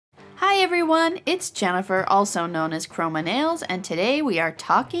Hi everyone, it's Jennifer, also known as Chroma Nails, and today we are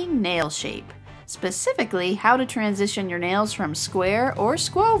talking nail shape. Specifically, how to transition your nails from square or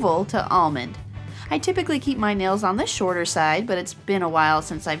squoval to almond. I typically keep my nails on the shorter side, but it's been a while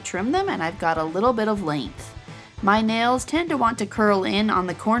since I've trimmed them and I've got a little bit of length. My nails tend to want to curl in on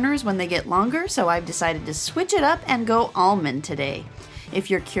the corners when they get longer, so I've decided to switch it up and go almond today.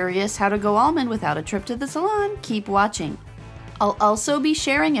 If you're curious how to go almond without a trip to the salon, keep watching. I'll also be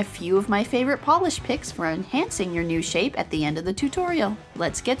sharing a few of my favorite polish picks for enhancing your new shape at the end of the tutorial.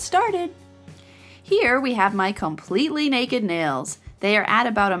 Let's get started! Here we have my completely naked nails. They are at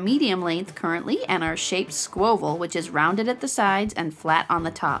about a medium length currently and are shaped squoval, which is rounded at the sides and flat on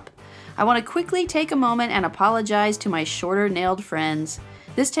the top. I want to quickly take a moment and apologize to my shorter nailed friends.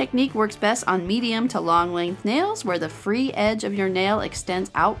 This technique works best on medium to long length nails where the free edge of your nail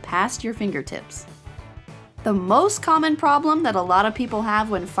extends out past your fingertips. The most common problem that a lot of people have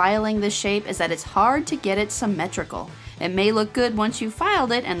when filing this shape is that it's hard to get it symmetrical. It may look good once you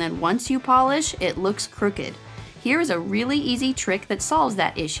filed it, and then once you polish, it looks crooked. Here's a really easy trick that solves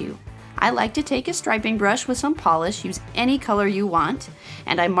that issue. I like to take a striping brush with some polish, use any color you want,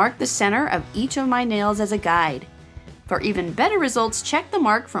 and I mark the center of each of my nails as a guide. For even better results, check the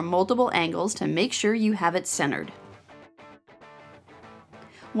mark from multiple angles to make sure you have it centered.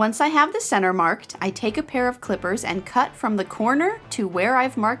 Once I have the center marked, I take a pair of clippers and cut from the corner to where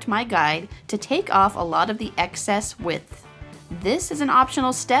I've marked my guide to take off a lot of the excess width. This is an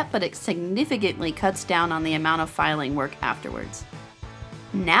optional step, but it significantly cuts down on the amount of filing work afterwards.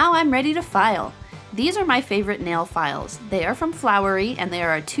 Now I'm ready to file. These are my favorite nail files. They are from Flowery and they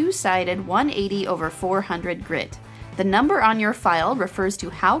are a two-sided 180/400 grit. The number on your file refers to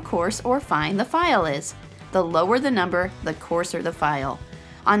how coarse or fine the file is. The lower the number, the coarser the file.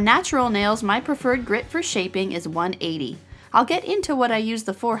 On natural nails, my preferred grit for shaping is 180. I'll get into what I use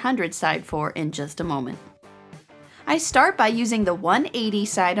the 400 side for in just a moment. I start by using the 180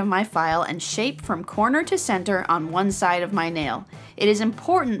 side of my file and shape from corner to center on one side of my nail. It is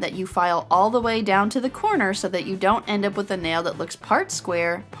important that you file all the way down to the corner so that you don't end up with a nail that looks part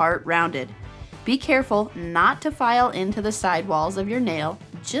square, part rounded. Be careful not to file into the side walls of your nail,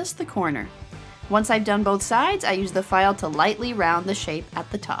 just the corner. Once I've done both sides, I use the file to lightly round the shape at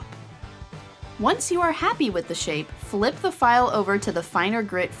the top. Once you are happy with the shape, flip the file over to the finer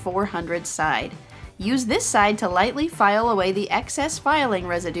grit 400 side. Use this side to lightly file away the excess filing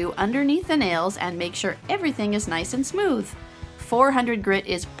residue underneath the nails and make sure everything is nice and smooth. 400 grit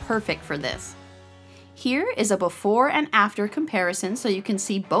is perfect for this. Here is a before and after comparison so you can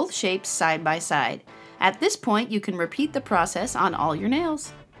see both shapes side by side. At this point, you can repeat the process on all your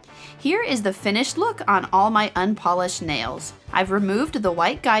nails. Here is the finished look on all my unpolished nails. I've removed the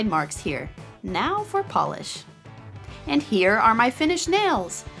white guide marks here. Now for polish. And here are my finished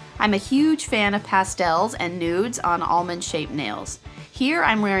nails. I'm a huge fan of pastels and nudes on almond-shaped nails. Here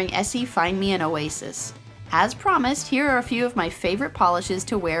I'm wearing Essie Me An Oasis. As promised, here are a few of my favorite polishes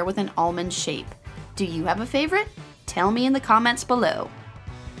to wear with an almond shape. Do you have a favorite? Tell me in the comments below.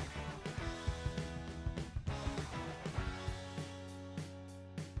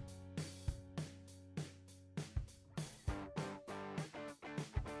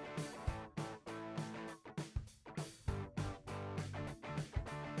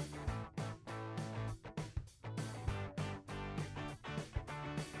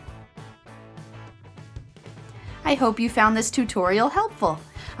 I hope you found this tutorial helpful.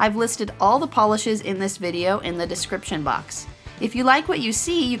 I've listed all the polishes in this video in the description box. If you like what you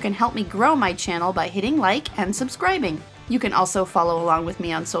see, you can help me grow my channel by hitting like and subscribing. You can also follow along with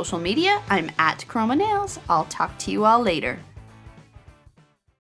me on social media. I'm at Chroma Nails. I'll talk to you all later.